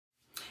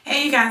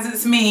you guys,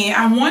 it's me.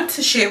 I want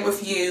to share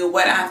with you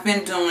what I've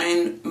been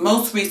doing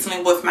most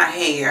recently with my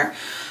hair.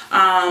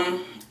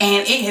 And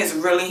it has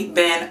really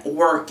been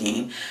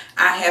working.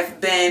 I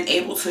have been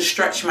able to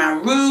stretch my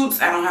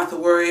roots. I don't have to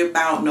worry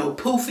about no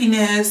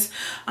poofiness.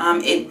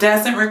 It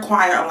doesn't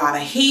require a lot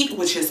of heat,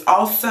 which is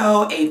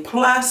also a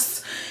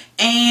plus.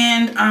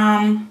 And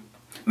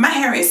my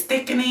hair is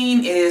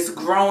thickening, it is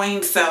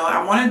growing, so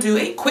I want to do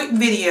a quick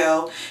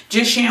video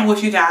just sharing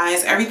with you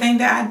guys everything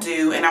that I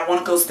do, and I want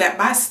to go step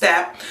by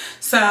step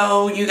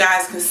so you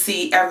guys can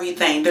see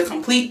everything, the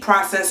complete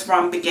process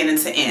from beginning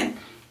to end.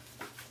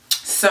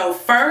 So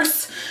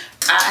first,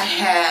 I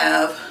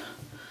have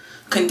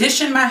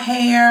conditioned my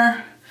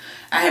hair,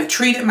 I have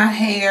treated my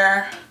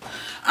hair.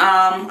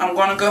 I'm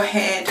going to go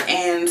ahead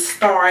and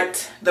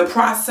start the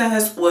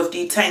process with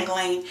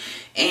detangling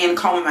and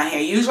combing my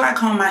hair. Usually I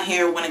comb my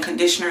hair when a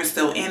conditioner is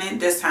still in it.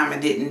 This time I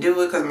didn't do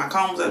it because my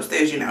comb's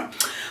upstairs, you know.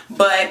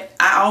 But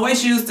I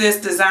always use this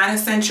Design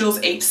Essentials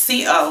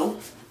HCO.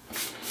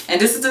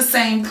 And this is the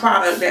same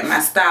product that my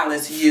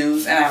stylist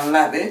used, and I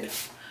love it.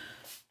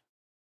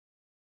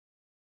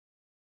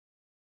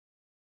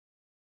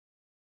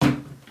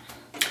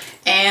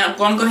 And I'm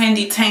going to go ahead and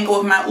detangle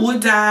with my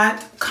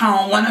Uodot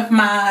comb. One of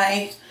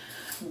my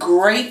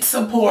great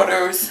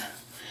supporters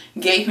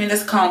gave me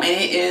this comb, and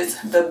it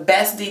is the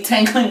best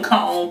detangling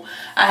comb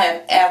I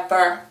have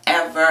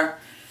ever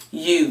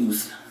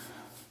used.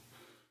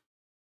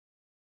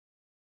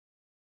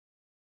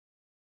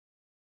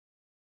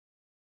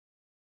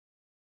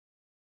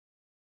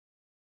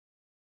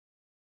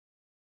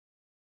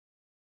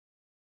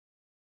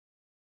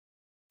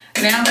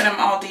 Now that I'm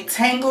all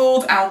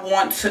detangled, I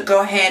want to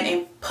go ahead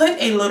and put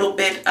a little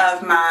bit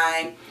of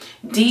my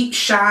Deep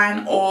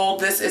Shine Oil.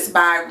 This is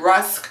by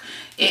Rusk.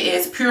 It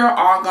is pure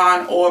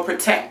argan oil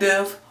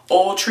protective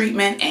oil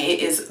treatment, and it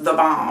is the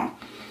bomb.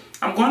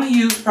 I'm going to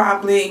use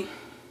probably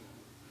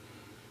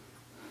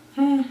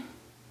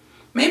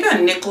maybe a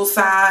nickel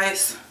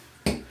size.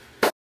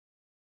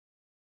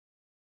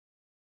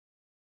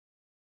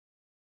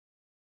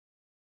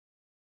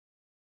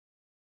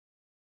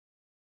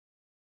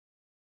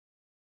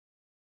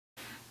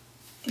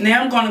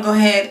 Now I'm going to go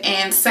ahead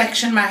and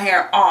section my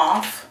hair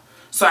off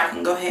so I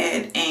can go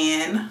ahead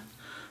and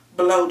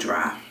blow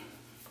dry.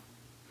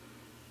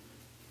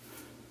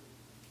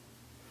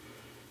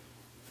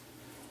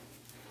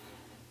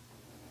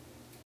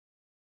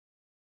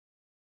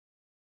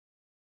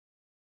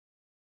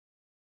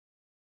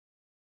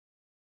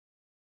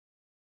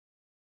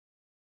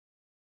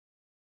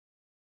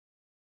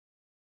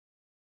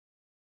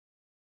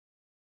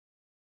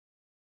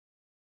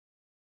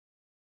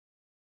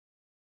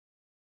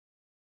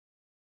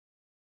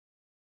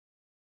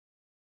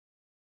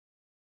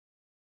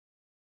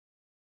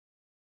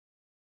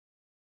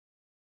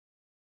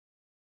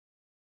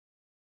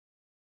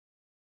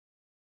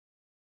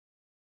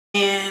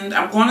 And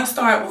I'm going to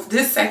start with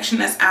this section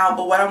that's out,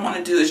 but what I want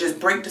to do is just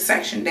break the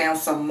section down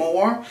some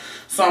more.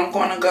 So I'm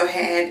going to go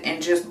ahead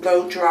and just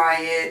blow dry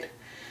it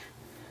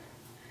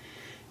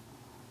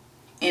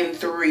in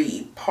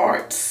 3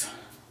 parts.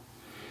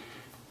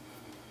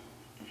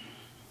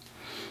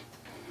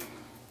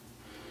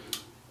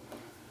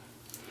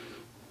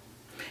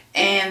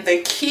 And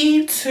the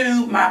key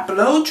to my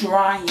blow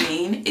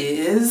drying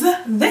is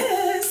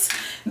this.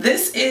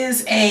 This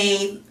is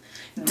a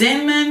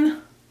Denman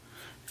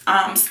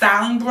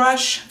styling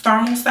brush,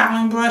 thermal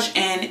styling brush,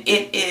 and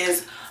it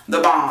is the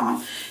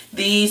bomb.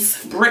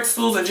 These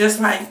bristles are just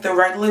like the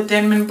regular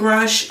Denman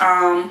brush,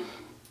 and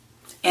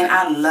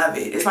I love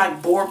it. It's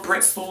like boar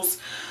bristles.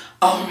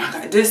 Oh my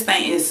god, this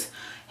thing is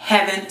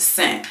heaven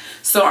sent.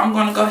 So I'm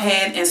going to go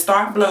ahead and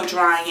start blow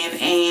drying,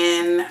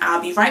 and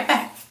I'll be right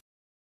back.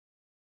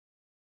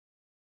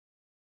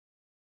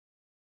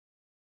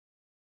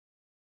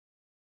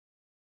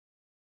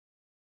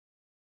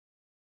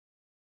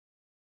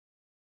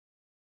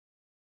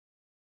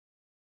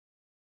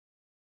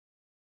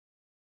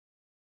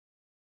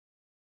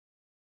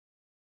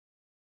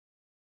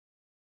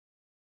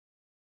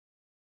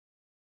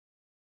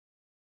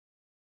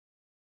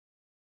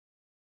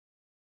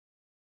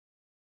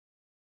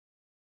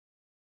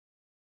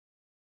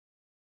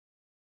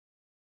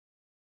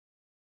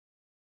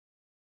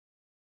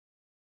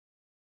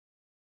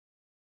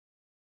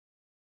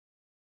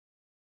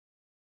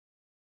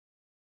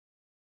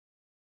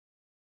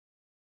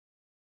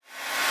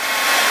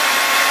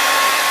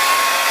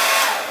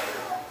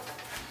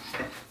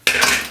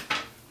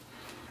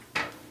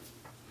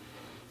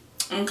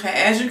 Okay,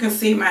 as you can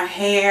see, my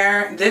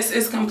hair, this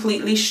is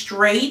completely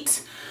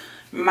straight.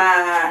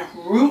 My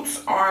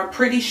roots are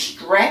pretty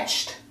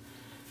stretched.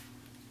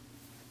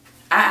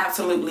 I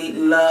absolutely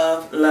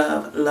love,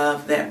 love,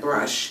 love that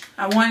brush.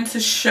 I wanted to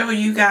show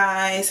you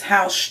guys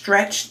how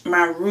stretched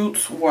my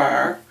roots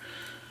were.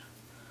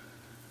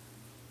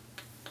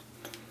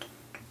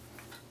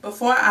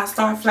 Before I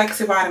start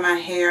flexifying my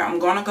hair, I'm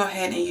going to go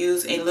ahead and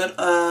use a little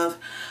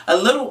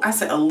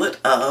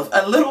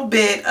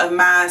bit of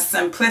my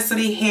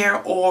Simplicity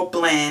Hair Oil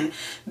Blend.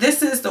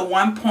 This is the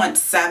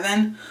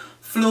 1.7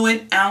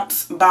 fluid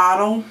ounce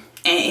bottle.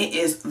 and it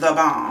is the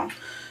bomb.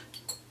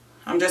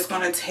 I'm just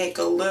going to take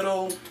a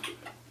little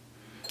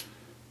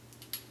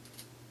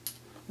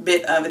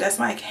bit of it. That's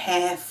like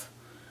half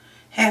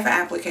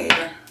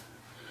applicator.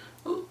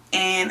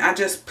 And I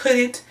just put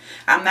it,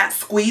 I'm not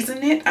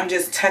squeezing it, I'm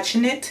just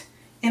touching it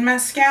in my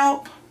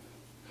scalp,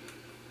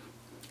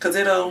 because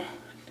it'll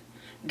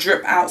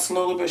drip out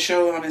slowly but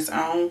surely on its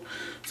own.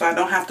 So I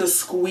don't have to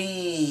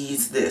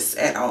squeeze this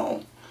at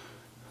all.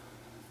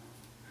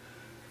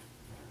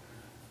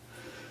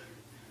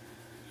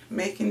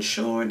 Making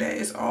sure that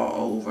it's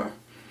all over.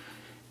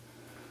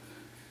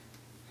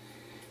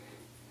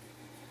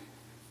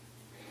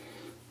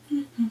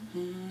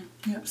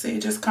 Yep, see,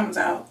 it just comes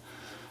out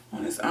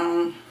on its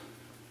own.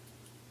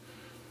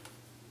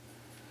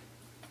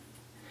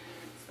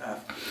 So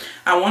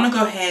I want to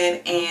go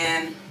ahead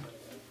and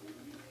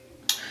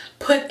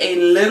put a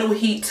little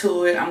heat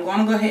to it. I'm going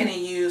to go ahead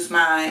and use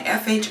my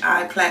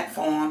FHI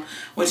platform,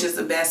 which is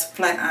the best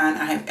flat iron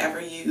I have ever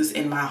used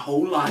in my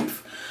whole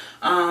life.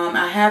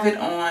 I have it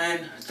on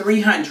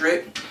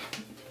 300.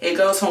 It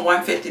goes from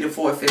 150 to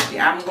 450.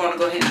 I'm going to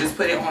go ahead and just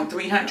put it on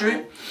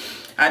 300.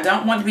 I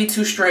don't want to be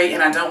too straight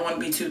and I don't want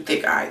to be too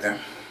thick either.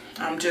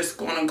 I'm just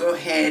going to go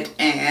ahead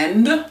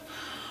and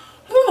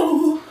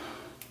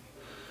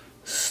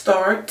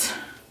start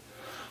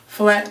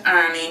flat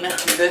ironing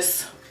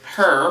this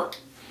hair.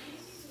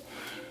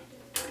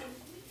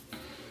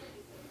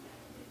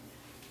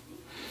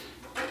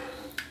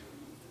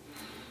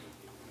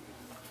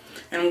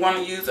 And I'm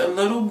going to use a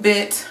little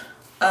bit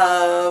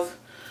of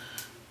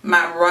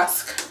my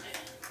rusk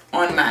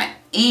on my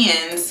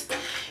ends.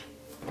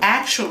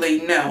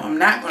 Actually, no, I'm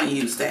not going to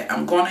use that.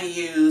 I'm going to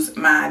use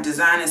my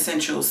Design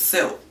Essentials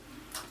Silk.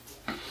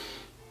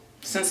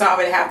 Since I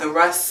already have the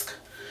rusk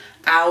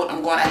out,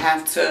 I'm going to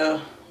have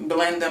to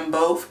blend them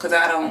both because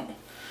I don't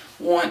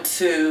want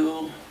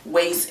to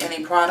waste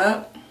any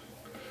product.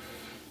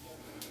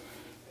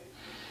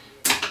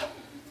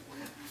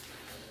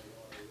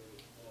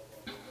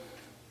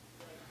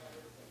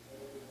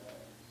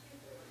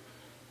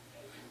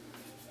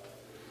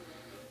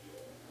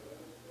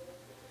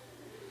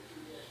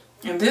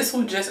 And this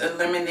will just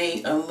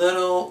eliminate a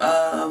little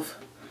of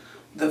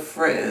the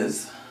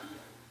frizz.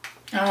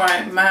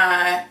 Alright,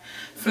 my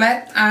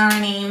flat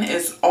ironing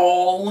is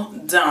all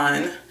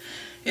done.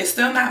 It's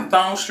still not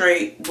bone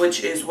straight,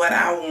 which is what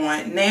I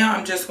want. Now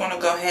I'm just going to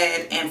go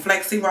ahead and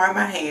flexi wire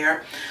my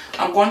hair.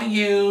 I'm going to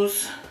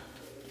use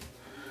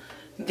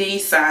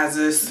these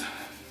sizes.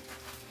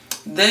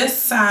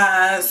 This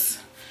size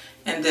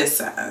and this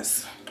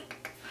size.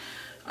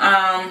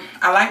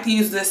 I like to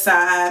use this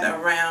side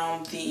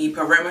around the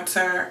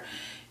perimeter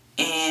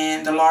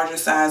and the larger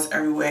size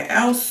everywhere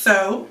else.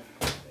 So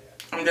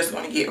I'm just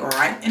going to get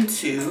right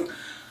into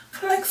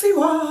flexi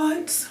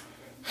wads.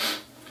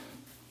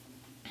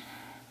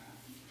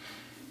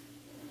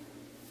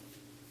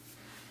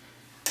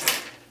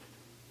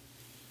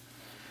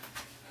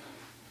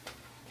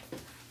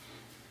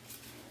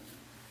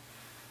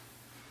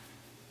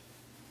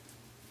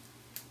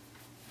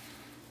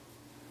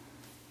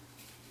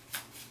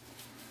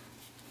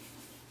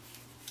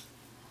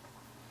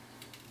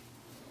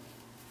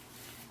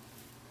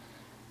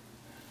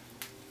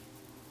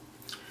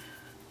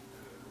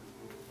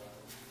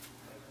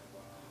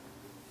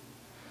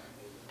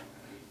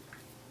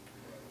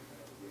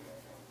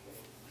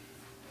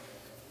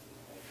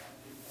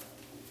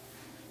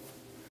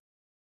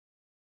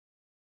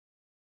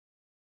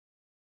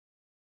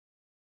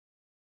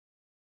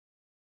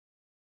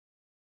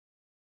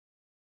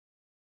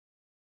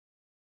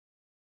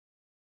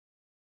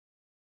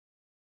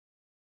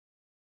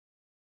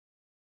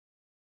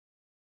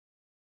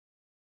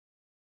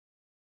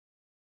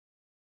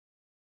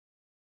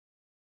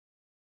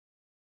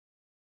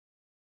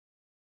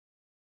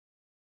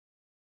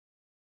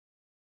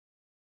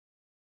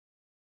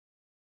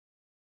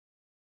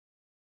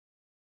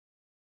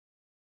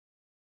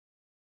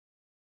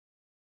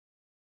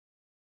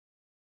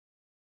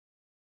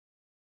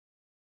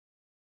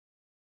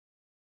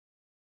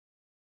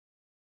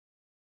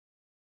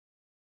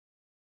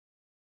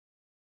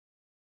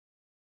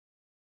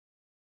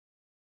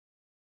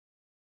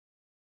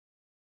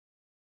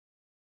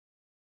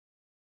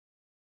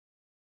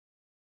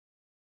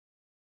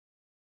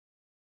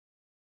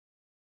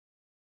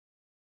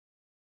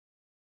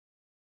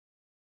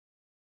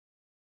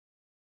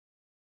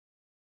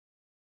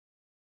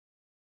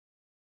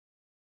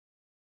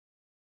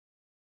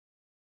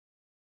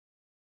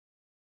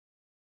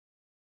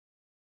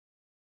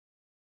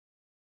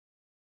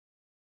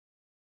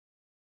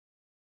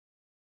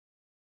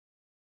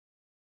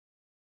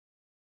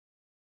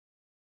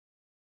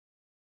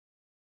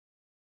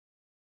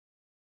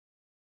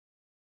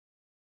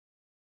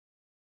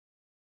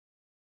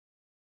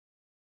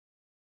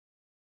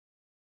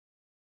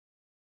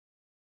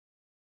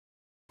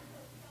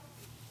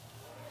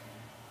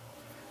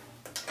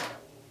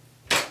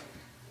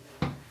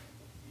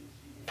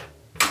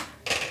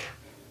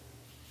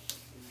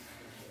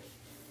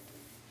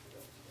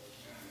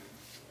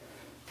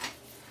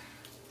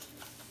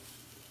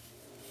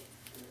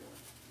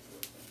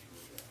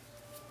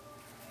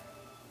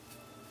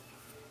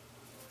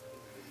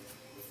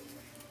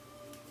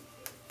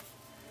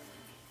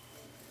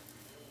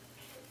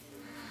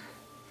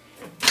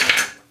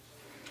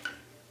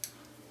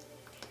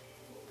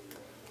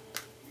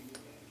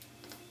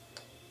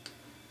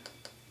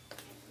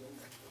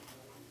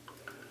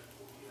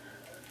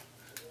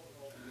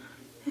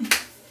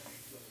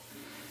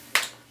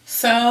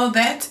 So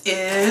that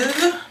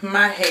is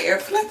my hair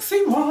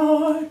flexi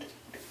wand.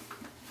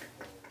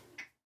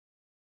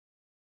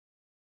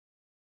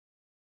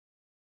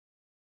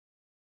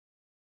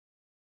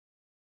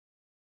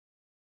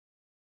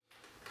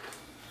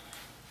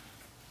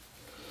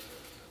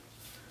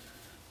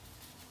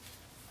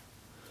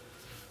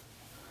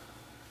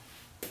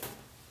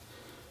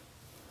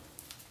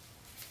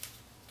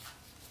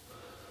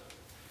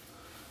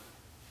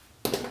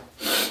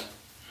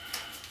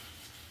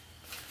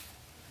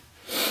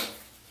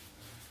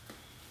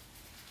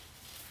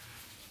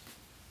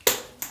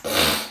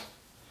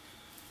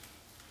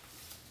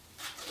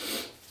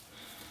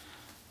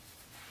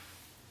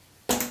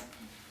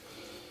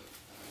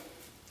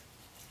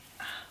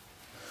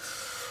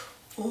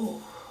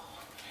 Oh,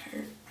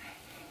 hurt.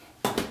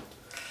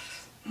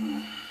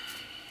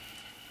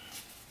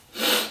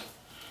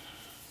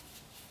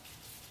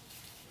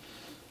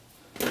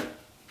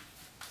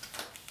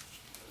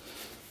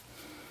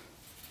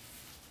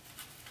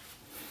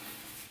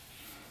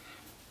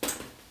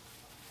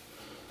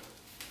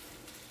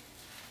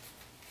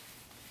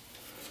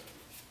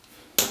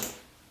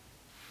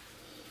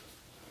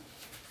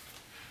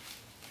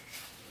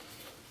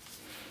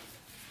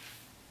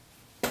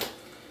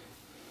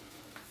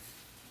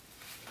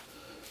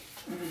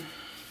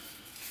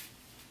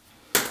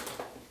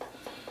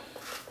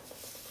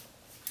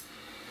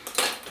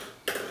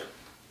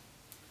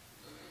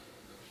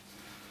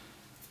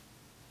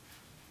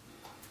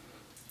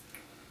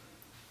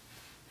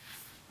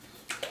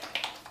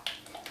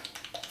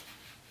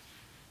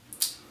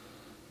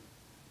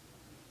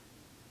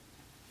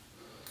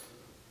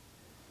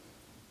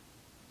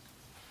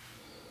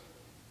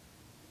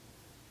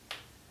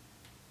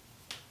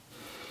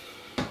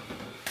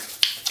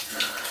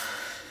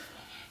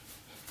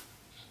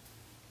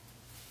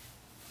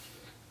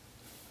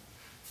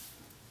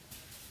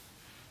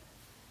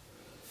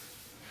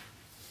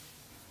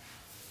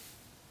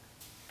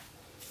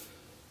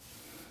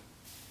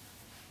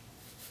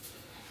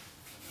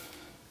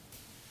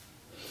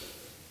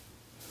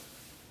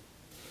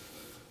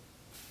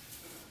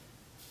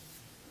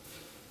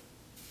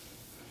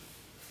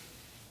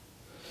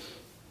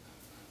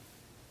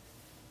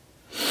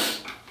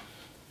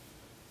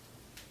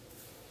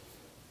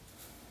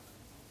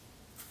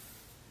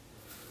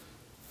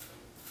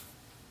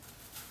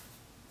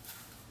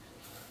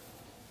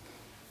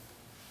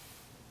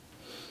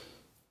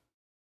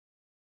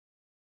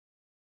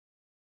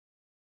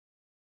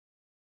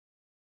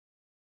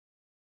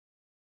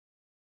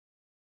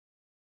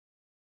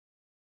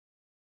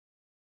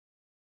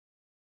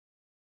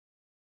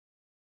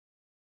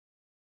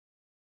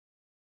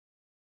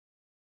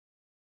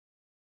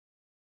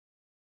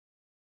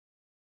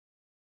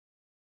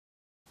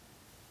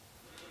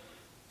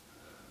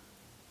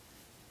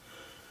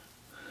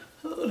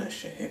 Oh, that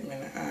shit hit me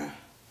in the eye.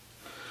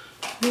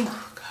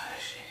 Oh, God,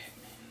 that shit hit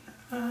me in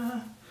the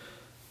eye.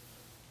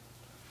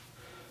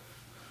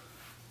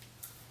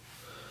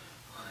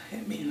 Oh,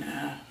 hit me in the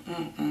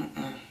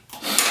eye.